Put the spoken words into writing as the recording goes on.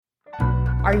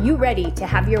Are you ready to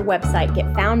have your website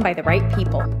get found by the right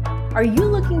people? Are you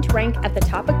looking to rank at the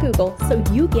top of Google so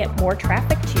you get more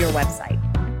traffic to your website?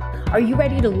 Are you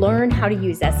ready to learn how to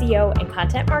use SEO and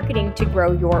content marketing to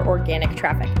grow your organic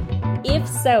traffic? If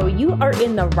so, you are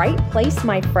in the right place,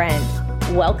 my friend.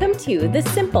 Welcome to the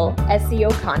Simple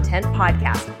SEO Content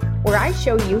Podcast, where I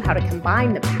show you how to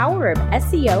combine the power of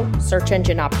SEO, search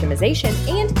engine optimization,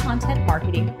 and content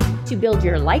marketing to build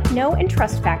your like, know, and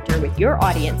trust factor with your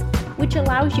audience, which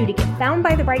allows you to get found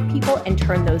by the right people and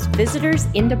turn those visitors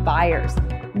into buyers.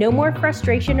 No more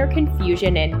frustration or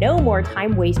confusion, and no more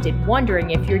time wasted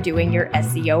wondering if you're doing your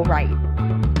SEO right.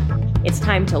 It's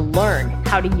time to learn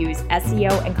how to use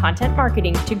SEO and content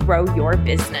marketing to grow your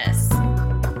business.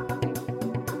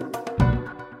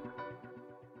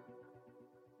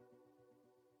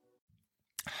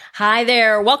 Hi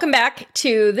there. Welcome back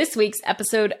to this week's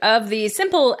episode of the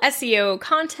Simple SEO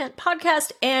Content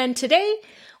Podcast. And today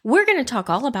we're going to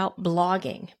talk all about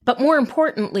blogging, but more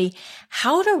importantly,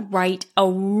 how to write a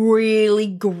really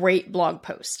great blog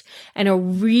post. And a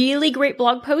really great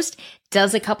blog post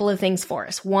does a couple of things for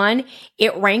us. One,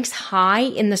 it ranks high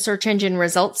in the search engine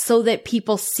results so that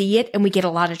people see it and we get a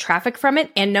lot of traffic from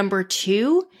it. And number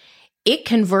two, it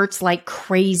converts like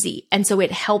crazy. And so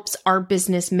it helps our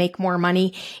business make more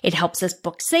money. It helps us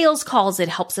book sales calls. It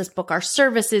helps us book our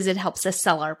services. It helps us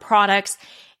sell our products.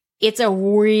 It's a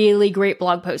really great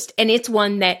blog post. And it's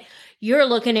one that you're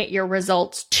looking at your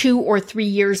results 2 or 3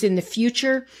 years in the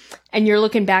future. And you're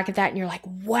looking back at that and you're like,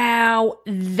 wow,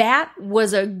 that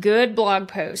was a good blog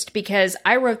post because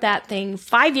I wrote that thing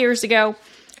 5 years ago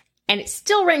and it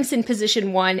still ranks in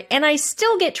position 1 and I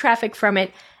still get traffic from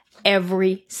it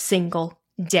every single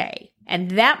day.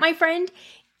 And that, my friend,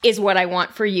 is what I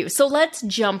want for you. So let's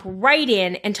jump right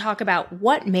in and talk about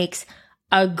what makes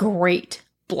a great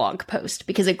blog post,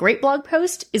 because a great blog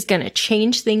post is going to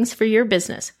change things for your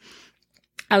business.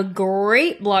 A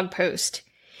great blog post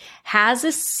has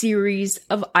a series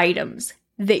of items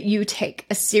that you take,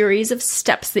 a series of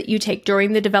steps that you take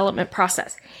during the development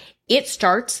process. It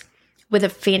starts with a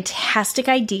fantastic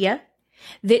idea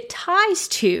that ties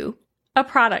to a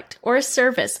product or a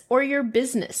service or your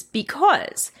business,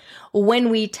 because when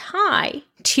we tie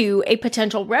to a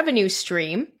potential revenue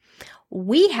stream,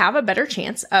 we have a better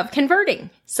chance of converting.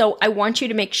 So I want you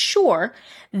to make sure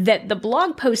that the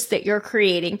blog posts that you're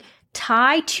creating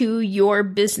tie to your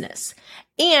business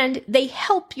and they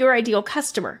help your ideal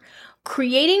customer.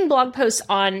 Creating blog posts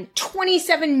on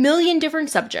 27 million different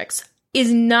subjects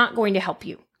is not going to help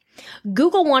you.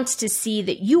 Google wants to see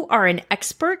that you are an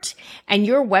expert and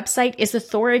your website is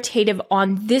authoritative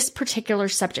on this particular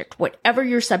subject, whatever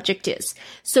your subject is.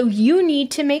 So you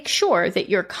need to make sure that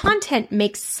your content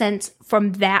makes sense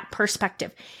from that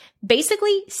perspective.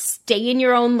 Basically, stay in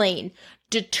your own lane.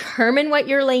 Determine what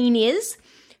your lane is.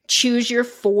 Choose your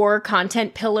 4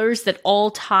 content pillars that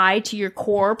all tie to your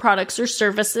core products or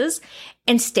services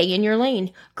and stay in your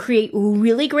lane. Create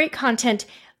really great content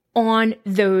on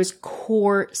those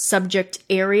core subject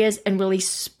areas and really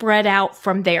spread out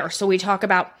from there. So we talk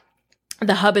about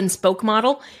the hub and spoke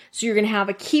model. So you're going to have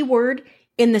a keyword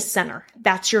in the center.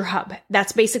 That's your hub.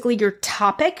 That's basically your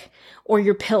topic or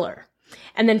your pillar.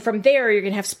 And then from there, you're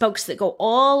going to have spokes that go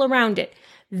all around it.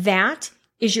 That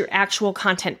is your actual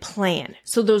content plan.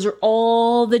 So those are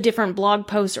all the different blog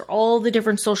posts or all the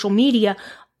different social media,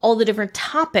 all the different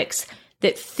topics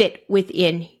that fit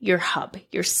within your hub,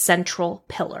 your central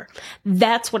pillar.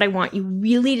 That's what I want you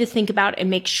really to think about and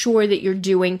make sure that you're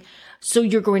doing. So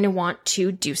you're going to want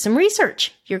to do some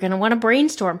research. You're going to want to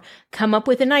brainstorm, come up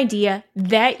with an idea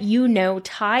that you know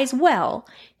ties well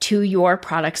to your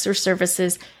products or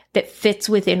services that fits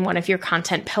within one of your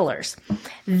content pillars.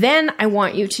 Then I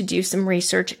want you to do some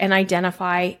research and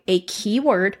identify a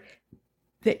keyword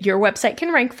that your website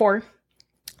can rank for,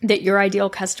 that your ideal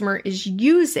customer is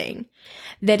using,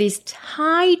 that is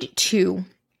tied to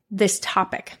this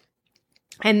topic.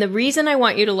 And the reason I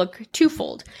want you to look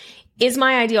twofold is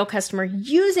my ideal customer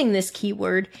using this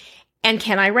keyword and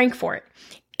can I rank for it?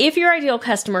 If your ideal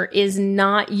customer is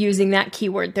not using that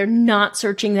keyword, they're not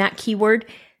searching that keyword,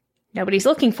 nobody's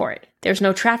looking for it. There's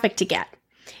no traffic to get.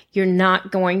 You're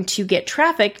not going to get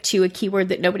traffic to a keyword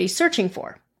that nobody's searching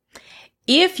for.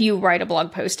 If you write a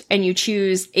blog post and you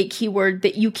choose a keyword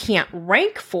that you can't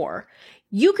rank for,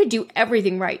 you could do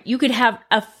everything right. You could have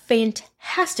a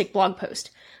fantastic blog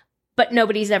post, but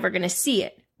nobody's ever going to see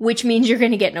it, which means you're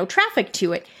going to get no traffic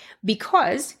to it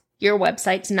because your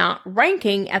website's not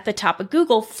ranking at the top of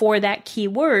Google for that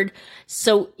keyword.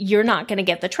 So you're not going to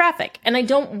get the traffic. And I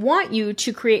don't want you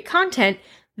to create content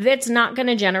that's not going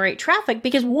to generate traffic,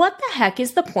 because what the heck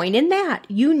is the point in that?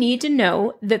 You need to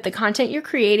know that the content you're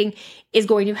creating is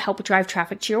going to help drive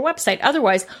traffic to your website.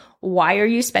 Otherwise, why are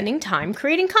you spending time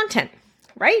creating content,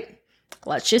 right?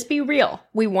 Let's just be real.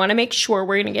 We want to make sure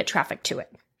we're going to get traffic to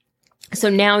it. So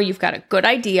now you've got a good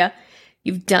idea.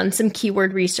 You've done some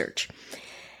keyword research.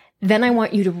 Then I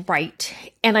want you to write,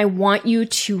 and I want you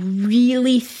to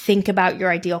really think about your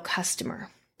ideal customer.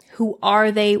 Who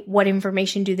are they? What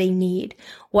information do they need?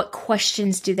 What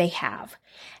questions do they have?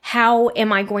 How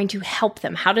am I going to help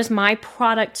them? How does my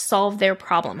product solve their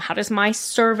problem? How does my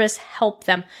service help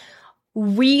them?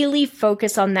 Really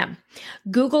focus on them.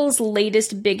 Google's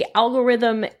latest big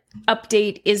algorithm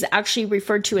update is actually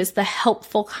referred to as the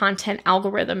helpful content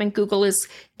algorithm, and Google is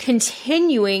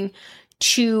continuing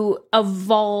to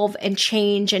evolve and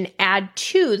change and add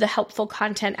to the helpful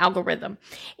content algorithm.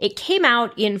 It came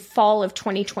out in fall of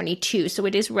 2022, so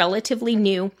it is relatively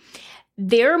new.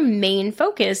 Their main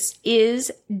focus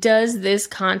is, does this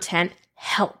content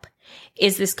help?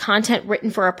 Is this content written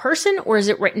for a person, or is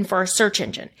it written for a search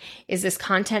engine? Is this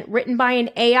content written by an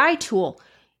AI tool?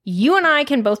 You and I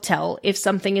can both tell if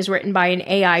something is written by an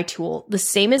AI tool, the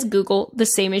same as Google, the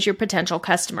same as your potential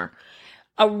customer.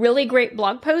 A really great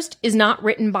blog post is not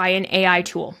written by an AI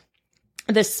tool.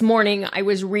 This morning, I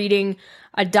was reading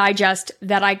a digest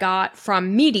that I got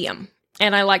from Medium,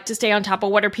 and I like to stay on top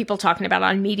of what are people talking about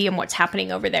on Medium, what's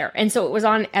happening over there. And so it was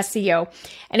on SEO,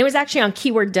 and it was actually on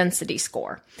keyword density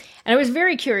score. And I was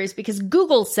very curious because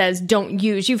Google says don't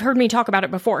use, you've heard me talk about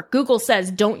it before. Google says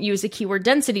don't use a keyword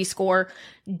density score.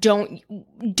 Don't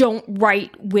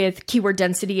write with keyword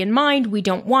density in mind. We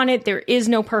don't want it. There is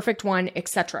no perfect one,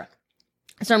 etc.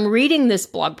 So I'm reading this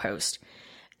blog post,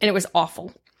 and it was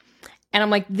awful. And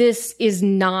I'm like, this is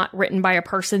not written by a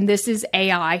person. This is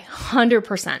AI,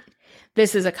 100%.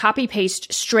 This is a copy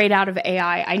paste straight out of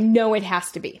AI. I know it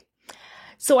has to be.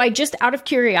 So I just, out of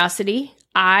curiosity,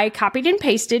 I copied and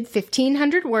pasted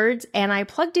 1,500 words, and I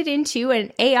plugged it into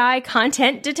an AI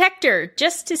content detector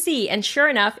just to see. And sure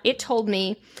enough, it told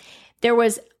me there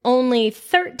was only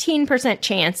 13%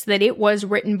 chance that it was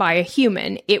written by a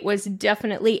human. It was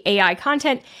definitely AI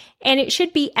content, and it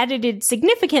should be edited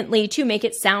significantly to make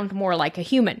it sound more like a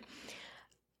human.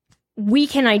 We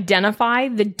can identify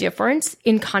the difference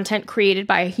in content created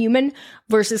by a human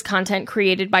versus content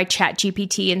created by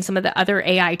ChatGPT and some of the other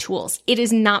AI tools. It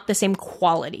is not the same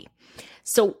quality.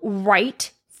 So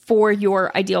write for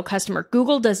your ideal customer.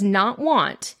 Google does not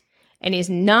want and is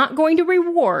not going to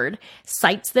reward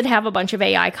sites that have a bunch of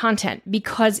AI content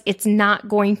because it's not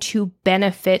going to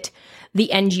benefit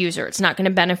the end user. It's not going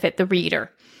to benefit the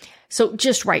reader. So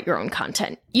just write your own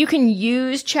content. You can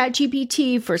use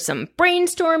ChatGPT for some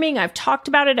brainstorming. I've talked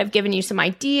about it. I've given you some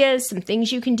ideas, some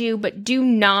things you can do, but do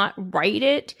not write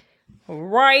it.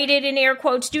 Write it in air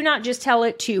quotes. Do not just tell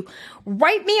it to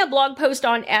write me a blog post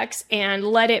on X and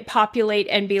let it populate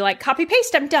and be like, copy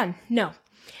paste, I'm done. No,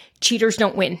 cheaters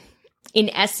don't win. In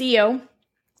SEO,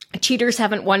 cheaters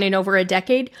haven't won in over a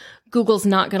decade. Google's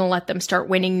not going to let them start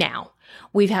winning now.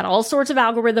 We've had all sorts of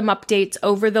algorithm updates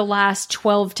over the last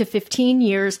 12 to 15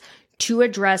 years to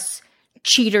address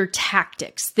cheater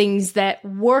tactics, things that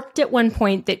worked at one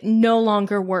point that no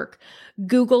longer work.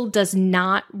 Google does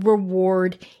not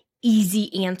reward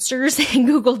easy answers.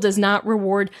 Google does not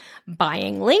reward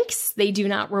buying links. They do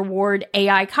not reward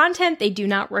AI content. They do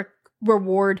not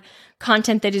reward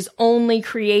content that is only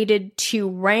created to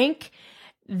rank.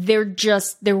 They're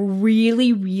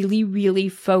really, really, really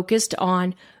focused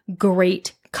on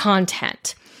great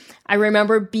content. I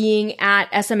remember being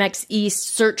at SMX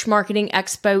East, Search Marketing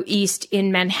Expo East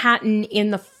in Manhattan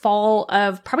in the fall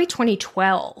of probably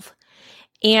 2012.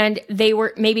 And they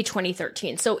were maybe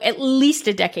 2013. So at least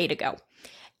a decade ago.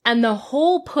 And the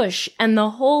whole push and the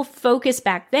whole focus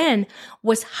back then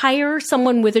was hire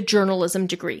someone with a journalism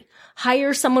degree,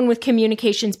 hire someone with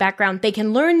communications background. They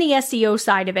can learn the SEO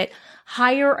side of it,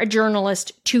 hire a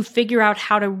journalist to figure out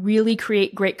how to really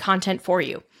create great content for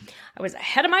you. I was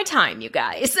ahead of my time, you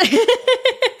guys.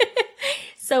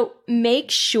 So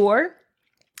make sure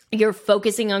you're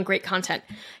focusing on great content.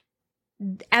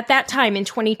 At that time in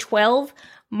 2012,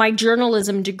 my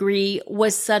journalism degree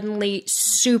was suddenly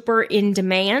super in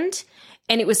demand,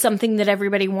 and it was something that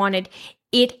everybody wanted.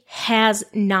 It has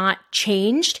not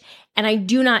changed, and I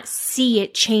do not see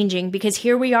it changing because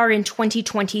here we are in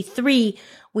 2023.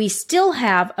 We still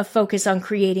have a focus on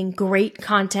creating great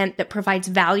content that provides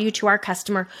value to our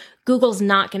customer. Google's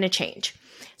not going to change.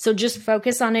 So just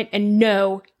focus on it and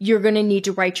know you're going to need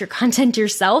to write your content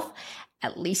yourself,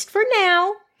 at least for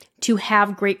now, to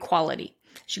have great quality.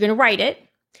 So you're going to write it.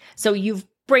 So you've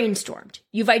brainstormed.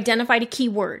 You've identified a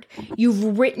keyword.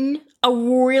 You've written a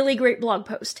really great blog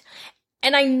post.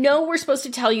 And I know we're supposed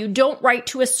to tell you don't write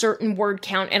to a certain word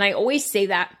count. And I always say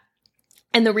that.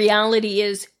 And the reality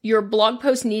is your blog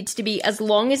post needs to be as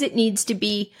long as it needs to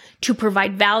be to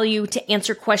provide value, to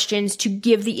answer questions, to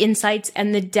give the insights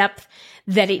and the depth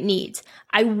that it needs.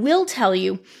 I will tell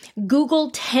you,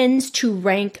 Google tends to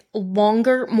rank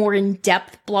longer, more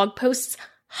in-depth blog posts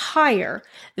higher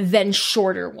than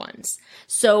shorter ones.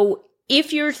 So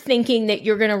if you're thinking that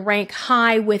you're going to rank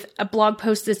high with a blog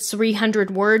post that's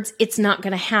 300 words, it's not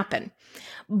going to happen.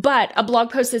 But a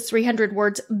blog post that's 300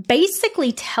 words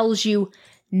basically tells you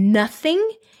nothing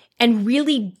and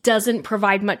really doesn't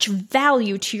provide much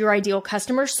value to your ideal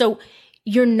customer. So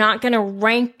you're not going to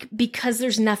rank because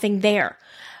there's nothing there.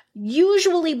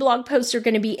 Usually blog posts are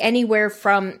going to be anywhere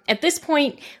from, at this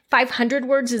point, 500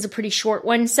 words is a pretty short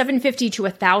one. 750 to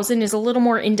 1,000 is a little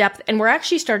more in-depth. And we're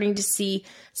actually starting to see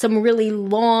some really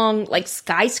long, like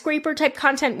skyscraper type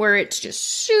content where it's just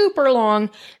super long,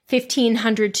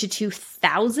 1,500 to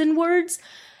 2,000 words.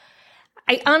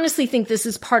 I honestly think this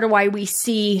is part of why we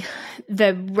see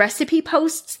the recipe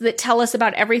posts that tell us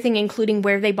about everything, including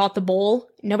where they bought the bowl.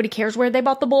 Nobody cares where they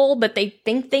bought the bowl, but they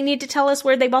think they need to tell us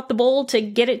where they bought the bowl to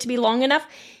get it to be long enough.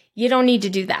 You don't need to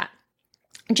do that.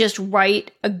 Just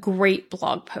write a great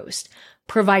blog post,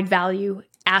 provide value,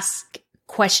 ask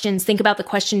questions, think about the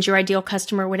questions your ideal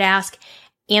customer would ask,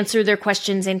 answer their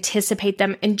questions, anticipate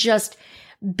them, and just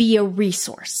be a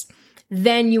resource.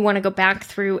 Then you want to go back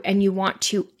through and you want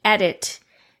to edit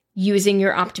using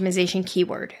your optimization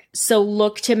keyword. So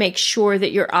look to make sure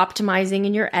that you're optimizing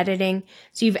and you're editing.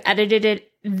 So you've edited it,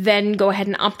 then go ahead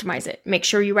and optimize it. Make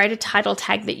sure you write a title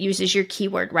tag that uses your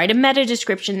keyword. Write a meta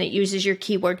description that uses your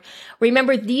keyword.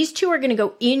 Remember, these two are going to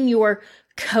go in your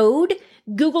code.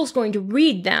 Google's going to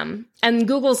read them and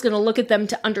Google's going to look at them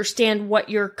to understand what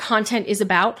your content is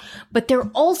about, but they're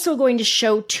also going to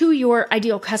show to your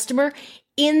ideal customer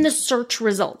in the search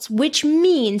results, which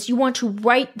means you want to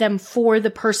write them for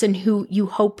the person who you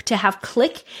hope to have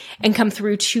click and come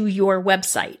through to your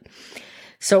website.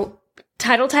 So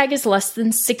title tag is less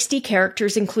than 60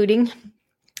 characters, including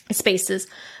spaces.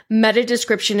 Meta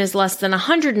description is less than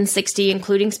 160,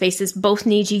 including spaces. Both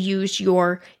need to use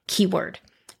your keyword.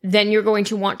 Then you're going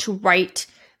to want to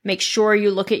make sure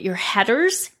you look at your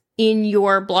headers in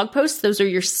your blog post. Those are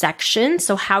your sections.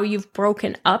 So how you've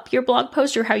broken up your blog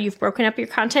post or how you've broken up your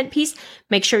content piece,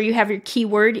 make sure you have your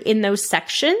keyword in those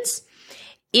sections.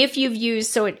 If you've used,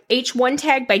 so an H1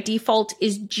 tag by default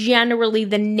is generally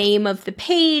the name of the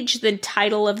page, the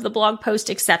title of the blog post,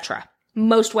 etc.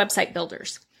 Most website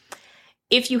builders.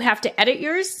 If you have to edit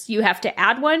yours, you have to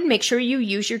add one, make sure you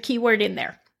use your keyword in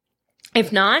there.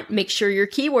 If not, make sure your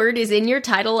keyword is in your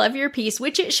title of your piece,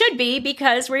 which it should be,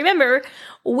 because remember,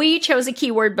 we chose a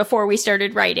keyword before we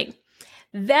started writing.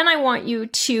 Then I want you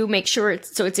to make sure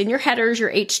it's in your headers,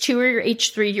 your H2 or your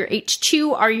H3. Your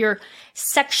H2 are your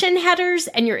section headers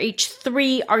and your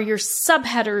H3 are your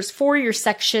subheaders for your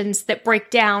sections that break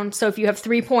down. So if you have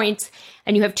 3 points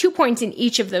and you have 2 points in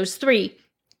each of those 3,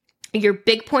 your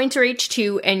big points are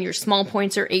H2 and your small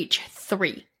points are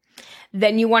H3.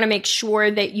 Then you want to make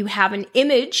sure that you have an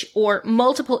image or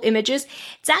multiple images.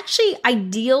 It's actually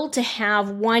ideal to have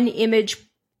one image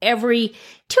every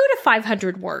 200 to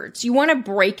 500 words. You want to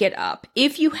break it up.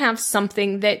 If you have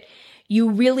something that you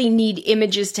really need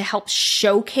images to help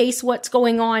showcase what's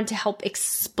going on, to help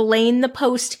explain the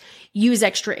post, use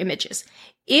extra images.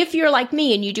 If you're like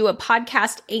me and you do a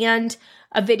podcast and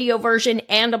a video version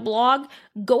and a blog,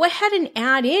 go ahead and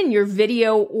add in your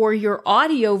video or your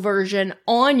audio version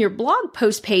on your blog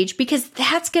post page, because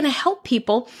that's going to help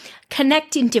people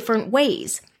connect in different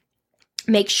ways.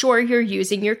 Make sure you're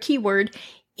using your keyword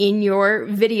in your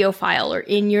video file or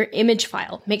in your image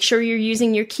file. Make sure you're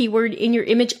using your keyword in your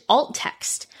image alt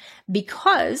text,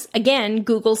 because again,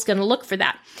 Google's going to look for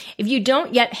that. If you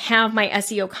don't yet have my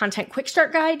SEO content quick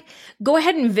start guide, go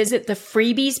ahead and visit the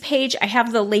freebies page. I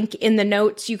have the link in the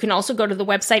notes. You can also go to the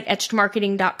website,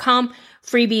 etchedmarketing.com.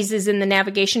 Freebies is in the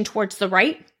navigation towards the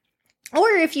right. Or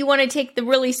if you want to take the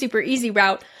really super easy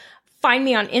route, find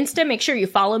me on Insta. Make sure you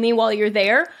follow me while you're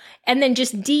there. And then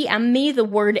just DM me the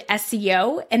word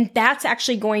SEO. And that's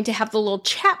actually going to have the little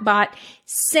chat bot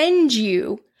send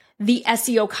you the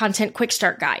SEO content quick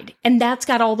start guide. And that's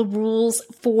got all the rules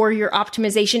for your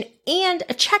optimization and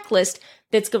a checklist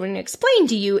that's going to explain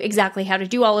to you exactly how to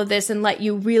do all of this and let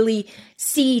you really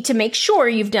see to make sure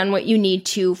you've done what you need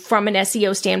to from an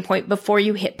SEO standpoint before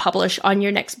you hit publish on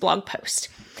your next blog post.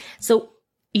 So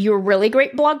your really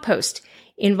great blog post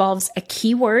involves a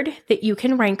keyword that you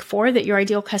can rank for that your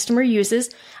ideal customer uses,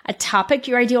 a topic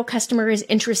your ideal customer is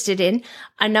interested in,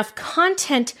 enough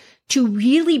content to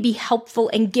really be helpful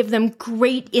and give them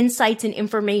great insights and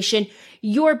information,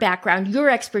 your background, your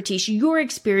expertise, your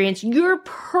experience, your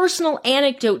personal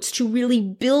anecdotes to really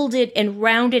build it and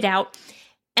round it out.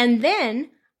 And then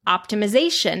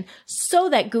optimization so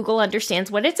that Google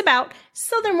understands what it's about,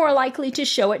 so they're more likely to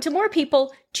show it to more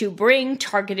people to bring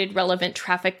targeted relevant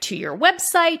traffic to your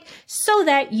website so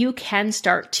that you can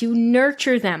start to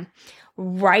nurture them.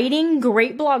 Writing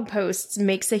great blog posts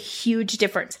makes a huge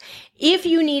difference. If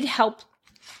you need help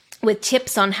with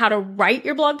tips on how to write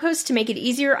your blog posts to make it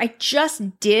easier, I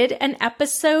just did an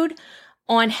episode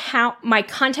on how my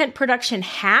content production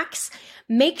hacks.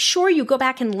 Make sure you go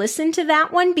back and listen to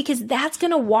that one because that's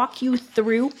going to walk you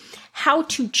through how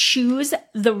to choose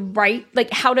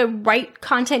how to write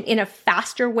content in a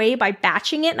faster way by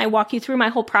batching it. And I walk you through my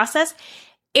whole process.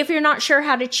 If you're not sure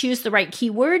how to choose the right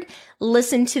keyword,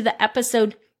 listen to the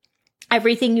episode,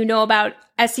 Everything You Know About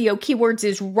SEO Keywords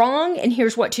is Wrong, and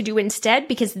Here's What to Do Instead,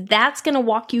 because that's going to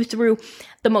walk you through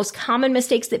the most common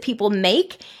mistakes that people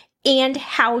make and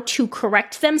how to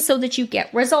correct them so that you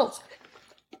get results.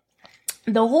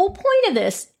 The whole point of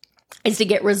this is to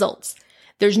get results.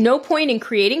 There's no point in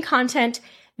creating content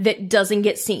that doesn't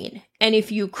get seen. And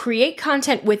if you create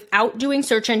content without doing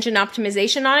search engine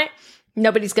optimization on it,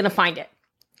 nobody's going to find it.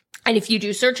 And if you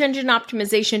do search engine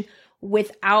optimization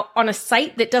on a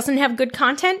site that doesn't have good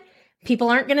content, people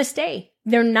aren't going to stay.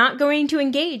 They're not going to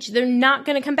engage. They're not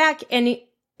going to come back. And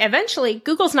eventually,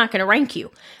 Google's not going to rank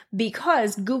you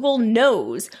because Google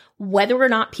knows whether or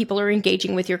not people are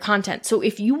engaging with your content. So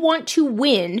if you want to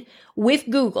win with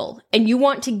Google and you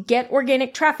want to get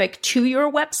organic traffic to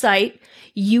your website,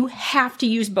 you have to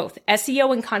use both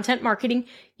SEO and content marketing.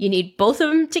 You need both of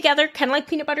them together, kind of like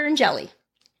peanut butter and jelly.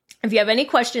 If you have any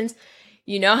questions,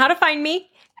 you know how to find me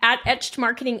at Etched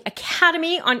Marketing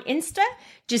Academy on Insta.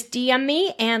 Just DM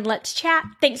me and let's chat.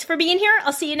 Thanks for being here.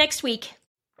 I'll see you next week.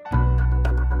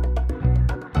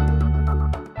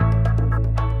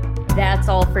 That's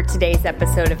all for today's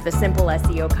episode of the Simple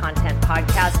SEO Content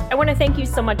Podcast. I want to thank you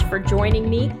so much for joining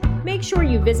me. Make sure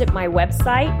you visit my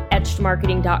website,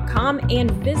 etchedmarketing.com,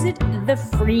 and visit the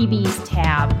freebies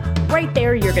tab. Right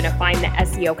there, you're going to find the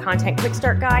SEO Content Quick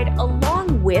Start Guide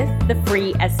along with the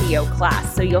free SEO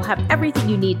class. So you'll have everything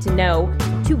you need to know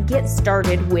to get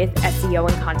started with SEO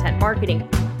and content marketing.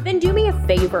 Then do me a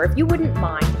favor, if you wouldn't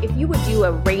mind, if you would do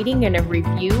a rating and a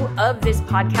review of this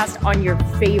podcast on your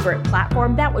favorite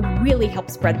platform, that would really help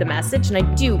spread the message, and I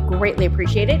do greatly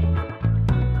appreciate it.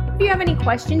 If you have any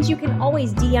questions, you can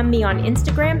always DM me on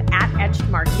Instagram at Etched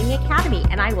Marketing Academy,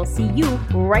 and I will see you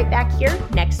right back here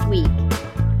next week.